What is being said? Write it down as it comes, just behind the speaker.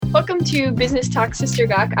Welcome to Business Talk Sister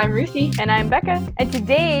Gawk. I'm Ruthie. And I'm Becca. And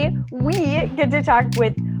today we get to talk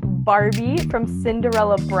with Barbie from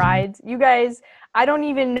Cinderella Brides. You guys, I don't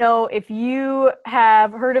even know if you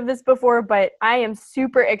have heard of this before, but I am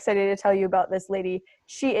super excited to tell you about this lady.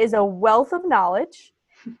 She is a wealth of knowledge,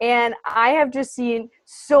 and I have just seen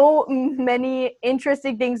so many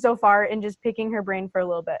interesting things so far in just picking her brain for a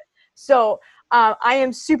little bit. So I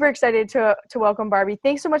am super excited to welcome Barbie.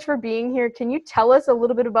 Thanks so much for being here. Can you tell us a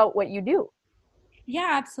little bit about what you do?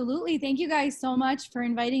 Yeah, absolutely. Thank you guys so much for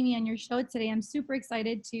inviting me on your show today. I'm super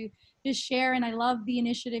excited to just share, and I love the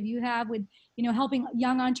initiative you have with, helping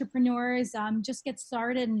young entrepreneurs just get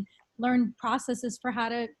started and learn processes for how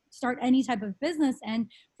to start any type of business. And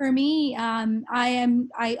for me,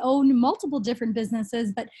 I own multiple different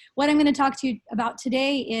businesses, but what I'm going to talk to you about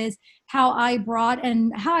today is how I brought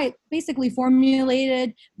and how I basically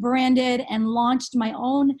formulated, branded, and launched my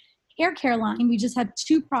own hair care line. We just have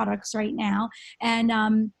two products right now.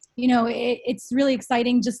 And, it's really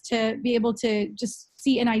exciting just to be able to just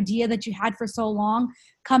see an idea that you had for so long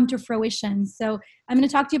come to fruition. So I'm going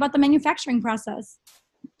to talk to you about the manufacturing process.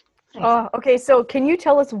 Oh, okay. So can you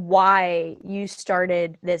tell us why you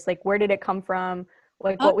started this? Like, where did it come from?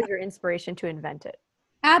 Like, what was your inspiration to invent it?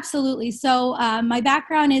 Absolutely. So my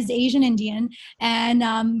background is Asian Indian,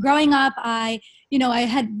 and growing up, I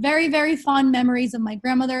had very, very fond memories of my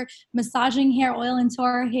grandmother massaging hair oil into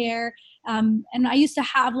our hair, and I used to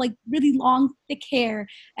have like really long, thick hair,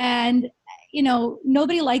 and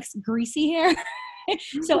nobody likes greasy hair.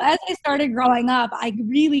 So as I started growing up, I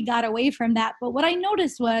really got away from that. But what I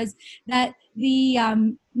noticed was that the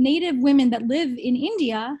native women that live in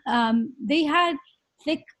India, they had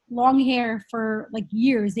thick long hair for like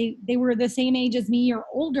years. They were the same age as me or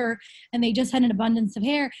older, and they just had an abundance of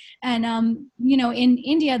hair. And in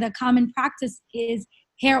India, the common practice is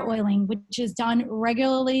hair oiling, which is done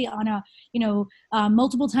regularly on a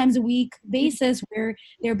multiple times a week basis, where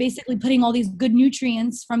they're basically putting all these good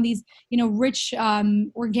nutrients from these rich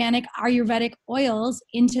organic Ayurvedic oils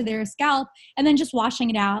into their scalp, and then just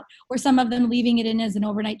washing it out, or some of them leaving it in as an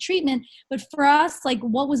overnight treatment. But for us, like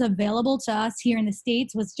what was available to us here in the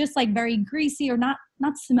States was just like very greasy or not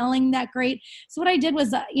smelling that great. So what I did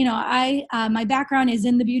was, my background is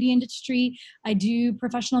in the beauty industry. I do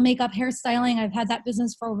professional makeup, hairstyling. I've had that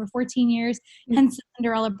business for over 14 years, hence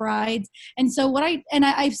Cinderella Brides. And so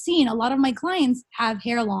I've seen a lot of my clients have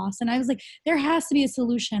hair loss, and I was like, there has to be a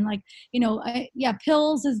solution. Like,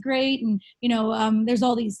 pills is great, and there's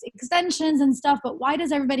all these extensions and stuff, but why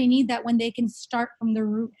does everybody need that when they can start from the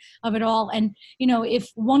root of it all? And if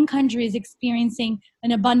one country is experiencing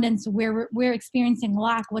an abundance where we're experiencing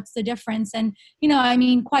lack, what's the difference? And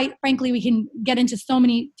quite frankly, we can get into so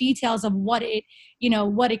many details of what it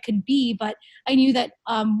could be, but I knew that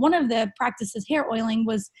one of the practices, hair oiling,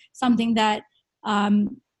 was something that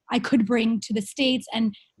I could bring to the States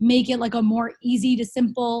and make it like a more easy to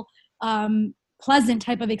simple, pleasant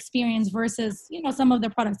type of experience versus some of the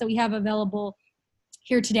products that we have available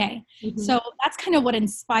here today. Mm-hmm. So that's kind of what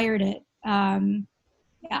inspired it.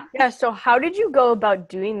 Yeah. So how did you go about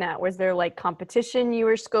doing that? Was there like competition you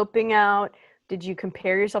were scoping out? Did you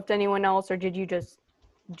compare yourself to anyone else, or did you just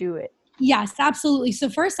do it? Yes, absolutely. So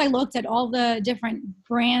first I looked at all the different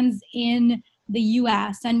brands in the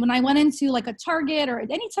US. And when I went into like a Target or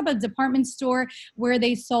any type of department store where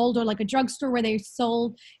they sold, or like a drugstore where they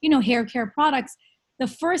sold, hair care products, the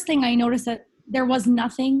first thing I noticed that there was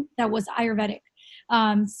nothing that was Ayurvedic.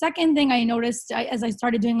 Second thing I noticed as I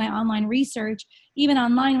started doing my online research, even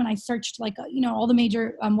online when I searched like, all the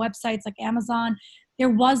major websites like Amazon, there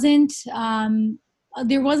wasn't a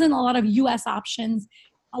lot of US options.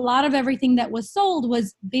 A lot of everything that was sold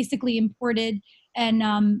was basically imported and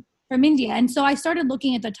from India. And so I started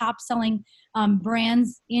looking at the top selling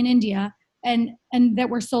brands in India and that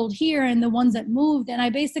were sold here and the ones that moved. And I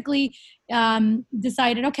basically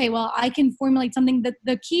decided, okay, well, I can formulate something. That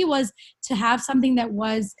the key was to have something that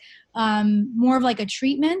was more of like a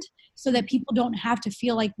treatment, so that people don't have to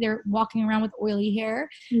feel like they're walking around with oily hair.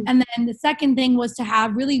 Mm-hmm. And then the second thing was to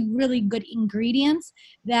have really, really good ingredients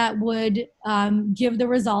that would give the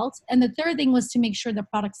results. And the third thing was to make sure the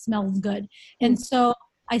product smells good. Mm-hmm. And so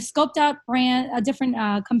I scoped out different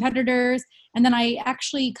competitors, and then I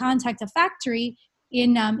actually contacted a factory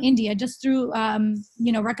in India just through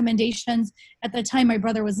recommendations. At the time, my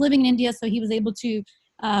brother was living in India, so he was able to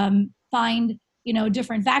find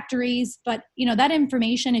different factories. But that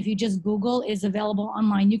information, if you just Google, is available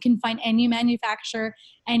online. You can find any manufacturer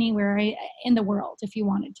anywhere in the world if you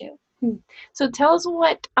wanted to. So tell us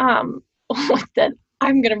what the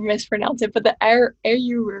I'm gonna mispronounce it, but the Ayurvedic?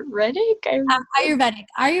 Ayurvedic.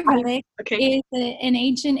 Ayurvedic Okay. is an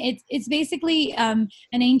ancient. It's basically an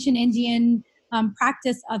ancient Indian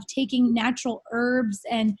practice of taking natural herbs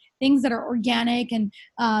and things that are organic and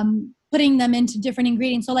putting them into different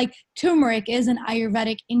ingredients. So, like turmeric is an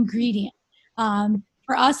Ayurvedic ingredient.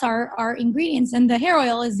 For us, our ingredients, and the hair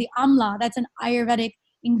oil is the amla. That's an Ayurvedic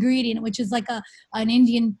ingredient, which is like an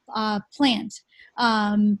Indian plant.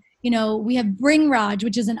 We have Bringraj,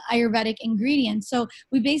 which is an Ayurvedic ingredient. So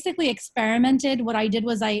we basically experimented. What I did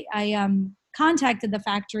was I contacted the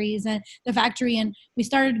factory, and we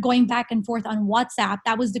started going back and forth on WhatsApp.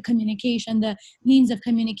 That was the communication. The means of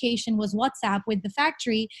communication was WhatsApp with the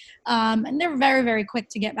factory. And they're very, very quick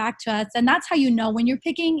to get back to us. And that's how you know when you're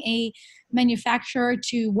picking a manufacturer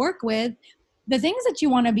to work with. The things that you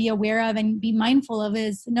want to be aware of and be mindful of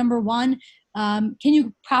is, number one, can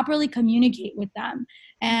you properly communicate with them?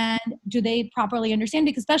 And do they properly understand?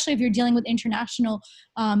 Because especially if you're dealing with international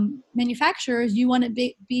manufacturers, you want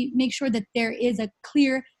to make sure that there is a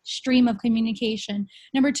clear stream of communication.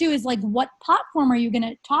 Number two is, like, what platform are you going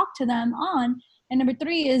to talk to them on? And number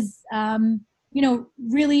three is,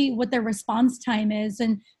 really what their response time is.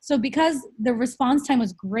 And so because the response time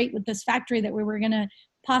was great with this factory that we were going to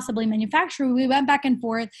possibly manufacture, we went back and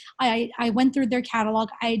forth. I went through their catalog.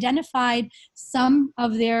 I identified some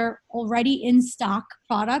of their already in stock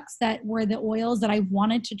products that were the oils that I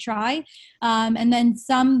wanted to try. And then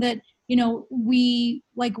some that,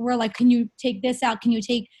 we're like, can you take this out? Can you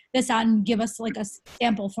take this out and give us like a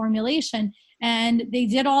sample formulation? And they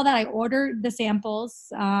did all that. I ordered the samples.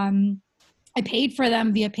 I paid for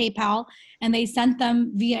them via PayPal, and they sent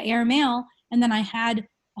them via airmail. And then I had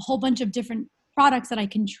a whole bunch of different products that I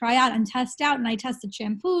can try out and test out. And I tested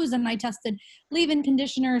shampoos, and I tested leave-in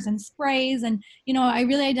conditioners and sprays. And, I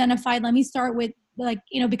really identified, let me start with,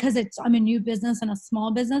 because I'm a new business and a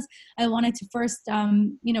small business, I wanted to first,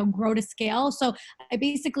 grow to scale. So I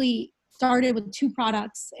basically started with 2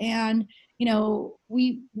 products, and,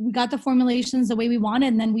 we got the formulations the way we wanted,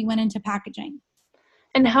 and then we went into packaging.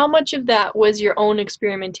 And how much of that was your own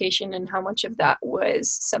experimentation, and how much of that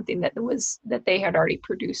was something that they had already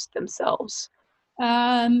produced themselves?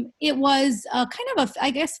 It was kind of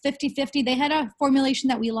I guess 50-50. They had a formulation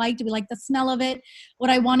that we liked. We liked the smell of it. What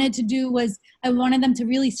I wanted to do was I wanted them to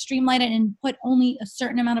really streamline it and put only a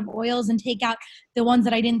certain amount of oils and take out the ones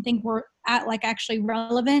that I didn't think were actually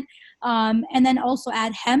relevant. And then also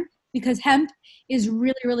add hemp, because hemp is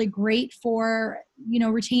really, really great for,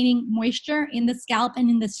 retaining moisture in the scalp and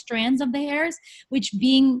in the strands of the hairs, which,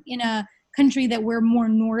 being in a country that we're more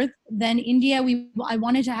north than India, I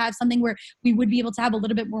wanted to have something where we would be able to have a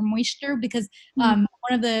little bit more moisture, because one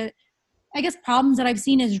of the, I guess, problems that I've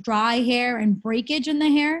seen is dry hair and breakage in the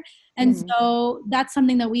hair. And so that's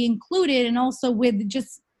something that we included. And also with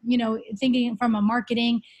just, thinking from a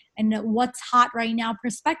marketing and what's hot right now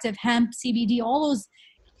perspective, hemp, CBD, all those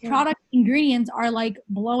product ingredients are like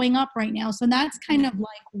blowing up right now. So that's kind of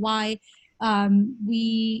like why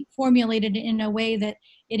we formulated it in a way that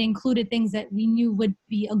it included things that we knew would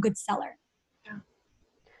be a good seller. Yeah.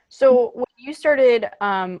 So when you started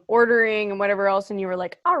ordering and whatever else, and you were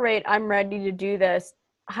like, all right, I'm ready to do this,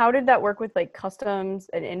 how did that work with like customs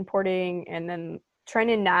and importing, and then trying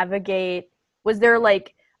to navigate? Was there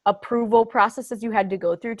like approval processes you had to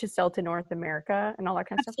go through to sell to North America and all that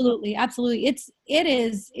kind of stuff? Absolutely.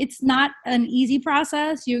 It's not an easy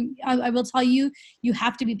process. I will tell you, you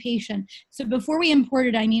have to be patient. So before we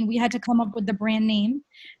imported, we had to come up with the brand name,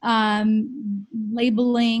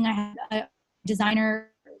 labeling. I had a designer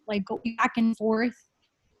go back and forth.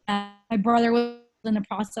 My brother was in the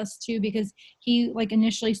process too, because he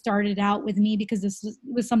initially started out with me because this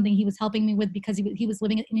was something he was helping me with, because he was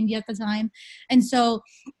living in India at the time. And so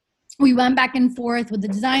we went back and forth with the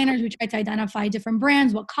designers. We tried to identify different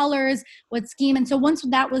brands, what colors, what scheme. And so once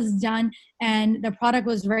that was done and the product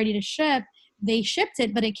was ready to ship, they shipped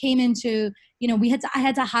it, but it came into, I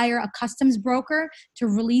had to hire a customs broker to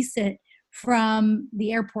release it from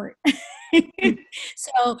the airport.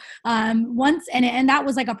 So once, and that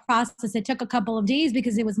was like a process. It took a couple of days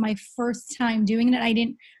because it was my first time doing it. I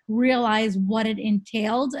didn't realize what it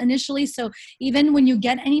entailed initially. So even when you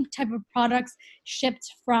get any type of products shipped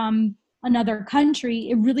from another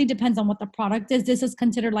country, it really depends on what the product is. This is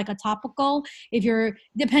considered like a topical.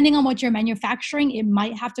 Depending on what you're manufacturing, it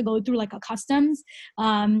might have to go through like a customs,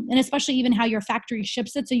 and especially even how your factory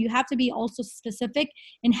ships it. So you have to be also specific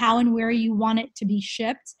in how and where you want it to be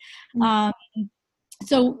shipped.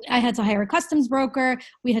 So I had to hire a customs broker.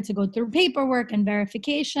 We had to go through paperwork and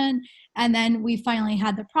verification. And then we finally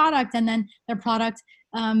had the product, and then the product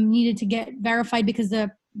needed to get verified because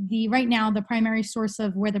the the right now the primary source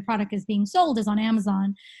of where the product is being sold is on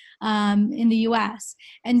Amazon in the US.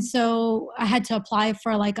 And so I had to apply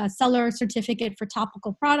for like a seller certificate for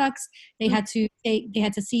topical products. They had to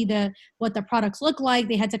see what the products look like.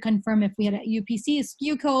 They had to confirm if we had a UPC, a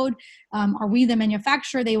SKU code. Are we the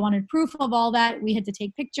manufacturer? They wanted proof of all that. We had to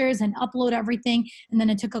take pictures and upload everything. And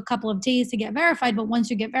then it took a couple of days to get verified. But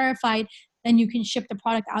once you get verified, then you can ship the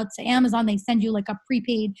product out to Amazon. They send you like a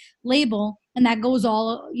prepaid label, and that goes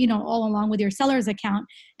all along with your seller's account.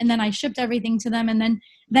 And then I shipped everything to them, and then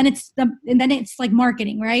it's like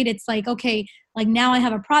marketing, right? It's like, okay, like now I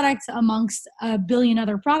have a product amongst a billion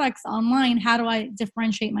other products online. How do I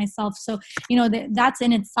differentiate myself? So, that's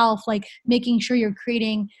in itself like making sure you're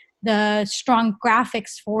creating the strong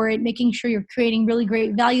graphics for it, making sure you're creating really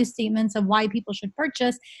great value statements of why people should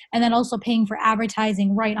purchase, and then also paying for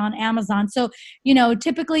advertising right on Amazon. So,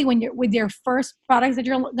 typically when you're with your first products that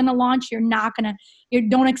you're going to launch, you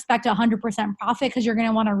don't expect 100% profit, because you're going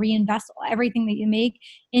to want to reinvest everything that you make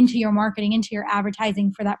into your marketing, into your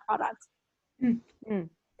advertising for that product. Mm-hmm.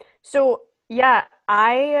 So yeah,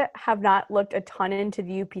 I have not looked a ton into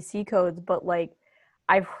the UPC codes, but like,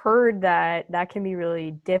 I've heard that can be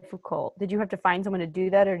really difficult. Did you have to find someone to do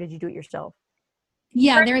that, or did you do it yourself?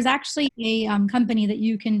 Yeah, there is actually a company that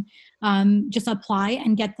you can just apply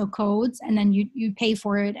and get the codes, and then you pay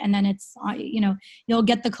for it, and then it's you'll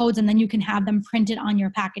get the codes, and then you can have them printed on your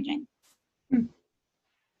packaging.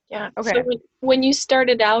 Yeah. Okay. So when you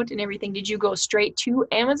started out and everything, did you go straight to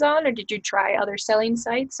Amazon, or did you try other selling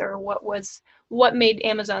sites, or what made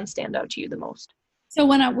Amazon stand out to you the most? So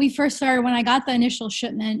when we first started, when I got the initial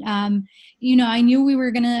shipment, I knew we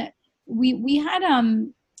were gonna. We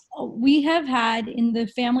have had in the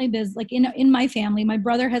family biz, like in my family, my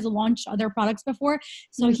brother has launched other products before,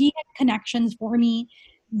 so he had connections for me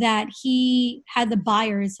that he had the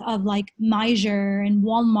buyers of like Meijer and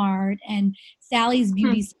Walmart and Sally's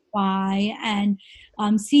Beauty Supply and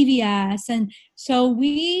CVS, and so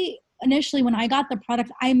we. Initially, when I got the product,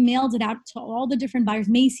 I mailed it out to all the different buyers,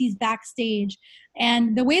 Macy's, Backstage.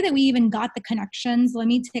 And the way that we even got the connections, let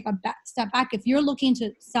me take a step back. If you're looking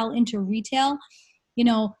to sell into retail,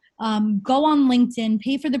 go on LinkedIn,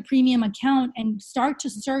 pay for the premium account, and start to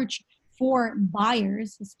search for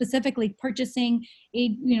buyers, specifically purchasing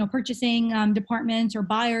departments or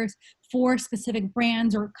buyers for specific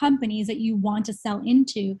brands or companies that you want to sell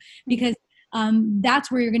into, because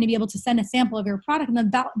that's where you're going to be able to send a sample of your product, and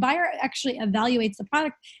the buyer actually evaluates the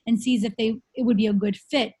product and sees if it would be a good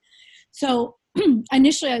fit. So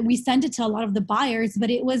initially we sent it to a lot of the buyers, but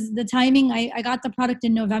it was the timing. I got the product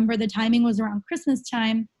in November. The timing was around Christmas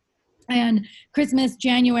time and Christmas,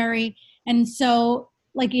 January. And so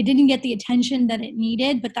like it didn't get the attention that it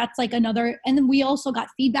needed, but that's like another. And then we also got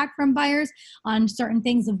feedback from buyers on certain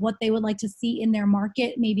things of what they would like to see in their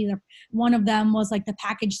market. Maybe one of them was like the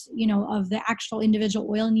package, of the actual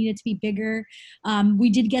individual oil needed to be bigger. We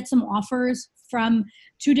did get some offers from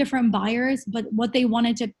 2 different buyers, but what they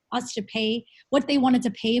wanted to pay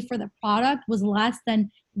for the product was less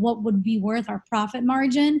than what would be worth our profit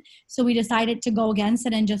margin. So we decided to go against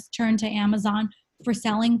it and just turn to Amazon for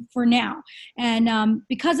selling for now. And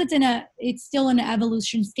because it's still in an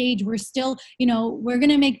evolution stage, we're still, we're going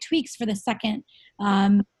to make tweaks for the second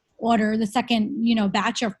order, the second,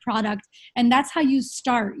 batch of product. And that's how you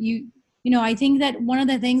start. I think that one of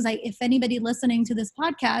the things, like if anybody listening to this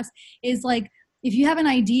podcast is like, if you have an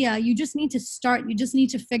idea, you just need to start. You just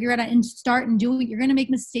need to figure it out and start and do it. You're going to make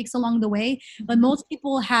mistakes along the way. But most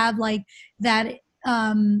people have like that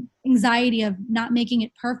anxiety of not making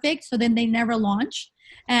it perfect, so then they never launch.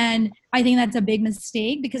 And I think that's a big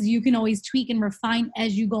mistake, because you can always tweak and refine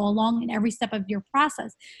as you go along in every step of your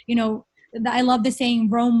process. I love the saying,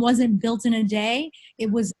 Rome wasn't built in a day.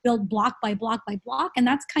 It was built block by block by block. And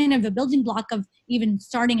that's kind of the building block of even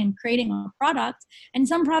starting and creating a product. And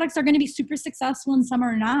some products are going to be super successful and some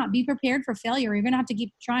are not. Be prepared for failure. You're going to have to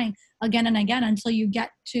keep trying again and again until you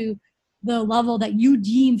get to the level that you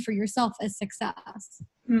deem for yourself as success.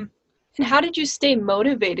 And how did you stay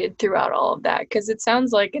motivated throughout all of that? Because it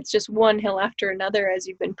sounds like it's just one hill after another as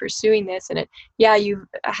you've been pursuing this. And you've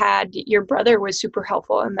had, your brother was super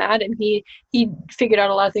helpful in that, and he figured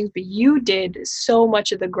out a lot of things, but you did so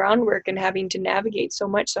much of the groundwork and having to navigate so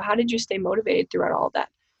much. So how did you stay motivated throughout all of that?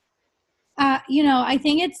 I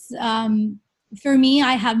think it's, for me,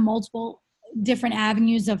 I have multiple different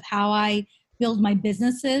avenues of how I build my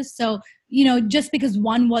businesses. So, just because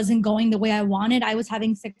one wasn't going the way I wanted, I was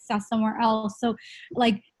having success somewhere else. So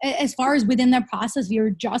like as far as within that process, you're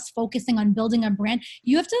just focusing on building a brand,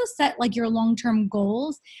 you have to set like your long-term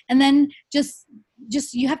goals, and then just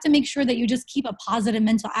you have to make sure that you just keep a positive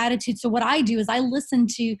mental attitude. So what I do is I listen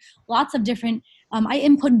to lots of different I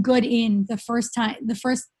input good in the first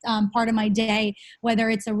part of my day, whether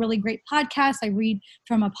it's a really great podcast, I read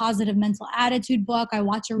from a positive mental attitude book, I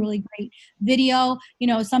watch a really great video,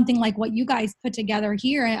 something like what you guys put together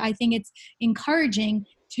here. I think it's encouraging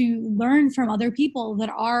to learn from other people that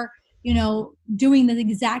are, doing the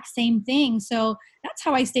exact same thing. So that's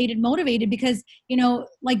how I stayed motivated, because,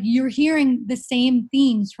 like you're hearing the same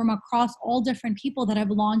themes from across all different people that have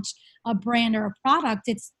launched a brand or a product.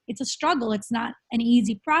 It's a struggle. It's not an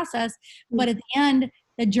easy process, but at the end,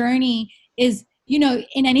 the journey is,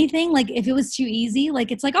 in anything, like if it was too easy,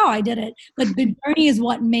 like it's like, oh, I did it. But the journey is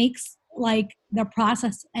what makes like the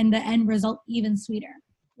process and the end result even sweeter.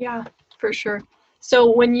 Yeah, for sure.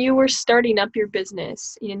 So when you were starting up your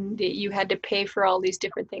business and you had to pay for all these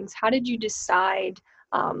different things, how did you decide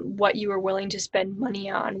what you were willing to spend money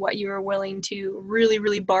on, what you were willing to really,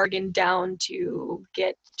 really bargain down to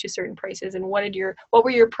get to certain prices? And what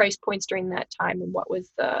were your price points during that time, and what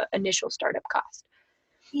was the initial startup cost?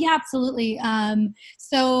 Yeah, absolutely.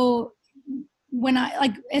 So when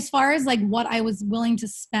as far as like what I was willing to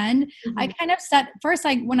spend, I kind of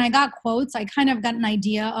when I got quotes, I kind of got an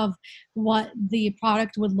idea of what the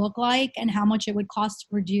product would look like and how much it would cost to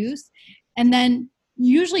produce. And then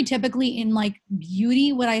typically in like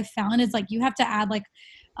beauty, what I found is like you have to add like,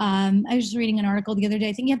 I was just reading an article the other day.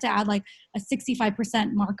 I think you have to add like a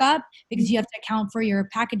 65% markup, because you have to account for your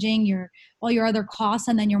packaging, all your other costs,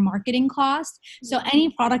 and then your marketing costs. So any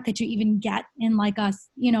product that you even get in like a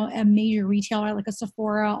major retailer, like a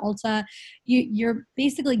Sephora, Ulta, you're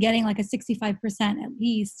basically getting like a 65% at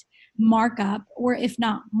least markup, or if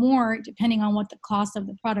not more, depending on what the cost of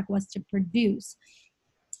the product was to produce.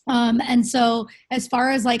 And so as far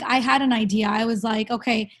as like, I had an idea, I was like,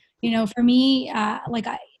 okay, for me,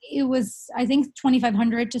 it was, I think,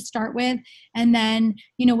 $2,500 to start with. And then,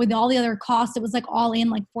 with all the other costs, it was like all in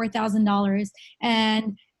like $4,000.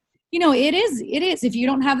 And, it is, if you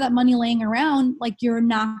don't have that money laying around, like you're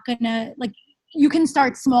not gonna, like, you can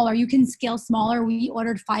start smaller, you can scale smaller. We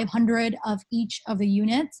ordered 500 of each of the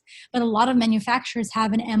units, but a lot of manufacturers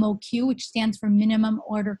have an MOQ, which stands for minimum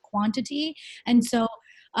order quantity. And so,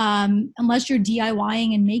 unless you're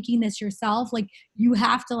DIYing and making this yourself, like you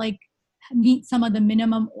have to like meet some of the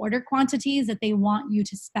minimum order quantities that they want you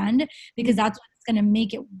to spend, because that's what's going to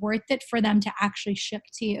make it worth it for them to actually ship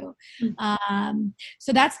to you.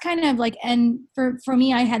 So that's kind of like, and for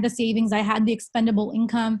me, I had the savings, I had the expendable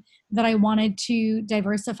income that I wanted to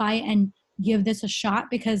diversify and give this a shot,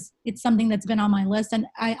 because it's something that's been on my list. And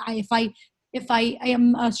if I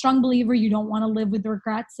am a strong believer, you don't want to live with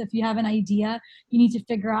regrets. If you have an idea, you need to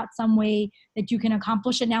figure out some way that you can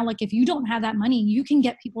accomplish it. Now, like if you don't have that money, you can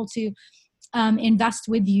get people to invest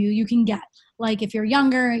with you. You can get, like, if you're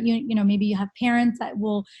younger, maybe you have parents that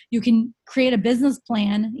you can create a business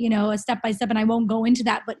plan, a step-by-step, and I won't go into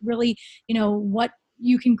that, but really, what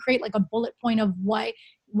you can create, like a bullet point of why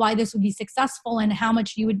this would be successful, and how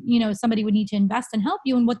much you would, somebody would need to invest and help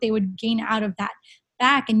you, and what they would gain out of that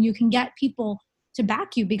back. And you can get people to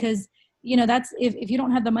back you, because that's, if you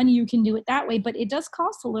don't have the money, you can do it that way. But it does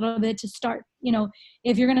cost a little bit to start.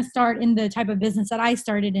 If you're going to start in the type of business that I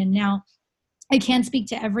started in. Now, I can't speak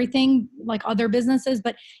to everything like other businesses,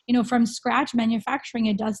 but from scratch manufacturing,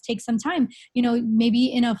 it does take some time.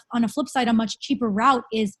 Maybe on a flip side, a much cheaper route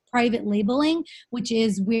is private labeling, which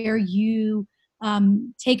is where you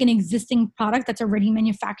take an existing product that's already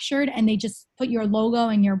manufactured, and they just put your logo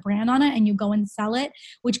and your brand on it, and you go and sell it,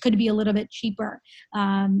 which could be a little bit cheaper.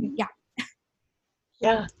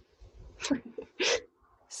 Yeah.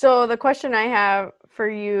 So the question I have for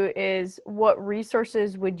you is, what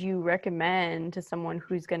resources would you recommend to someone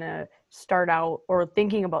who's going to start out or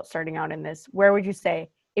thinking about starting out in this? Where would you say,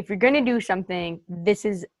 if you're going to do something, this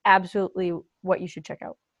is absolutely what you should check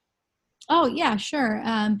out? Oh, yeah, sure.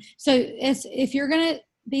 So if you're going to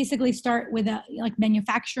basically start with like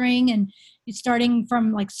manufacturing and starting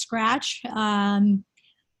from like scratch,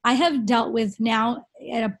 I have dealt with, now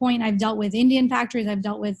at a point, I've dealt with Indian factories, I've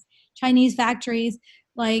dealt with Chinese factories.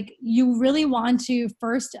 Like, you really want to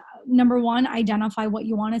first, number one, identify what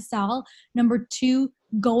you want to sell. Number two,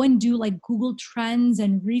 go and do like Google Trends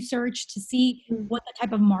and research to see what the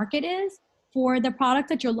type of market is for the product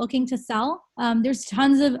that you're looking to sell. There's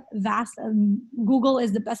tons of Google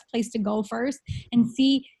is the best place to go first, and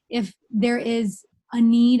see if there is a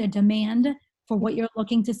need, a demand for what you're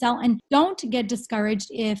looking to sell. And don't get discouraged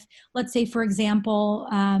if, let's say, for example,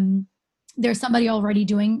 there's somebody already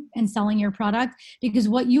doing and selling your product, because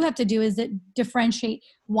what you have to do is that differentiate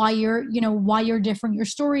why you're different. Your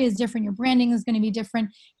story is different, your branding is going to be different,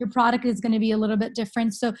 your product is going to be a little bit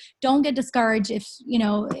different. So don't get discouraged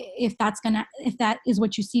if that is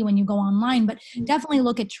what you see when you go online, but definitely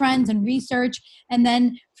look at trends and research. And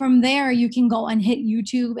then from there you can go and hit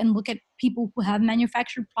YouTube and look at people who have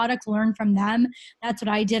manufactured products, learn from them. That's what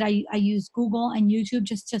I did. I used Google and YouTube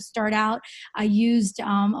just to start out. I used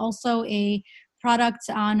also a product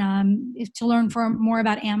on to learn more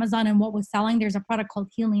about Amazon and what was selling. There's a product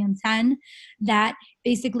called Helium 10 that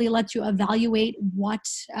basically lets you evaluate what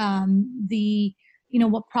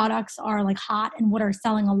what products are like hot and what are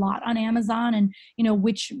selling a lot on Amazon, and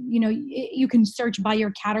which you can search by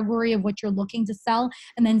your category of what you're looking to sell,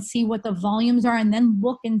 and then see what the volumes are, and then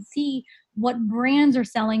look and see what brands are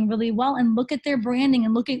selling really well, and look at their branding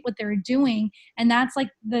and look at what they're doing. And that's like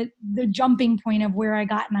the jumping point of where I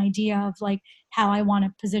got an idea of like how I want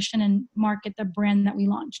to position and market the brand that we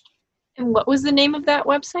launched. And what was the name of that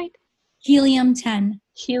website? Helium 10.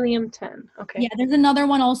 Helium 10. Okay. Yeah, there's another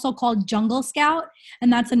one also called Jungle Scout,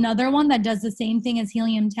 and that's another one that does the same thing as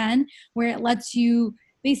Helium 10, where it lets you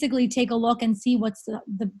basically take a look and see what's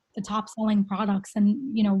the top selling products, and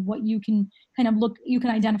what you can kind of you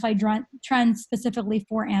can identify trends specifically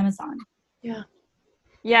for Amazon.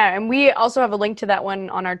 Yeah, and we also have a link to that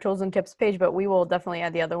one on our tools and tips page, but we will definitely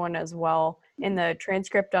add the other one as well in the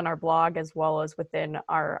transcript on our blog, as well as within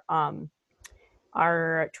our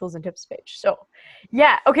tools and tips page. So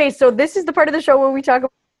yeah, okay, so this is the part of the show where we talk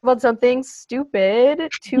about something stupid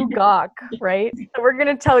to gawk, right? So we're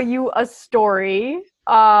gonna tell you a story.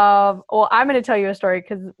 I'm gonna tell you a story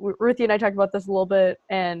because Ruthie and I talked about this a little bit,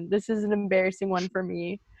 and this is an embarrassing one for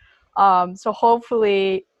me. So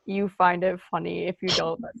hopefully you find it funny. If you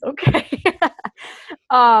don't, that's okay.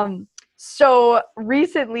 So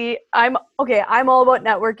recently I'm all about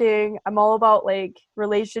networking. I'm all about like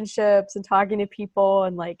relationships and talking to people,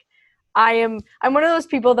 and like I'm one of those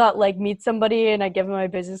people that like meet somebody and I give them my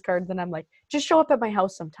business cards and I'm like, just show up at my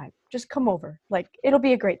house sometime. Just come over. Like it'll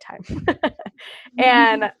be a great time.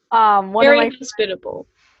 And very hospitable.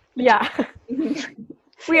 Yeah.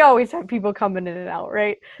 We always have people coming in and out,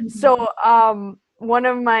 right? Mm-hmm. So one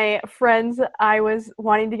of my friends, I was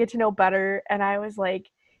wanting to get to know better, and I was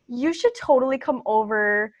like, you should totally come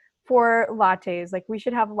over for lattes. Like we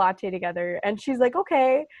should have a latte together. And she's like,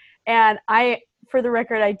 okay. And for the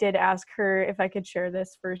record, I did ask her if I could share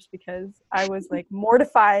this first because I was like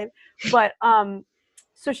mortified. But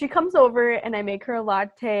so she comes over and I make her a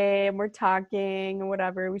latte and we're talking and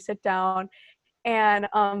whatever. We sit down. And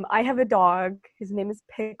I have a dog. His name is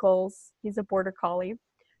Pickles. He's a border collie.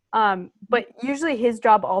 But usually his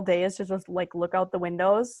job all day is to just like look out the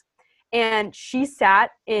windows. And she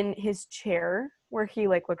sat in his chair where he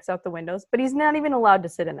like looks out the windows, but he's not even allowed to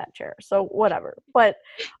sit in that chair. So whatever. But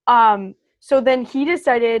so then he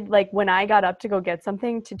decided, like when I got up to go get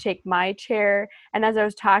something, to take my chair. And as I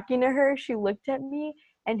was talking to her, she looked at me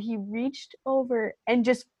and he reached over and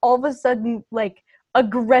just all of a sudden like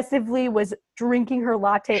aggressively was drinking her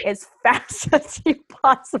latte as fast as he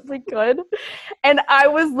possibly could. And I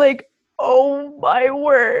was like, oh my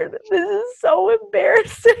word, this is so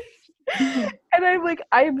embarrassing. And I'm like,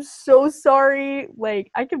 I'm so sorry,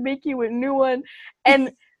 like I can make you a new one.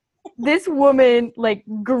 And this woman, like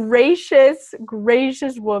gracious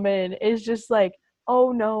woman, is just like,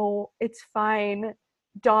 oh no, it's fine,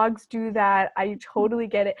 dogs do that, I totally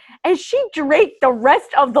get it. And she drank the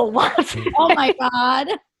rest of the latte. Oh my god.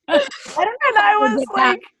 And I was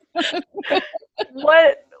like,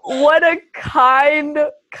 what a kind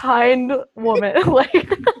woman. Like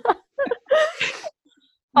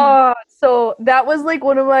so that was like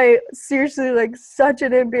one of my, seriously, like such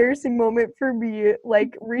an embarrassing moment for me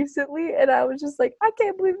like recently, and I was just like, I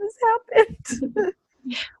can't believe this happened.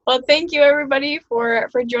 Well, thank you everybody for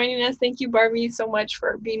joining us. Thank you, Barbie, so much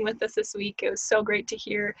for being with us this week. It was so great to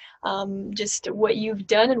hear just what you've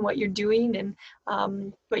done and what you're doing, and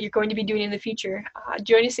what you're going to be doing in the future.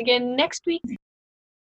 Join us again next week.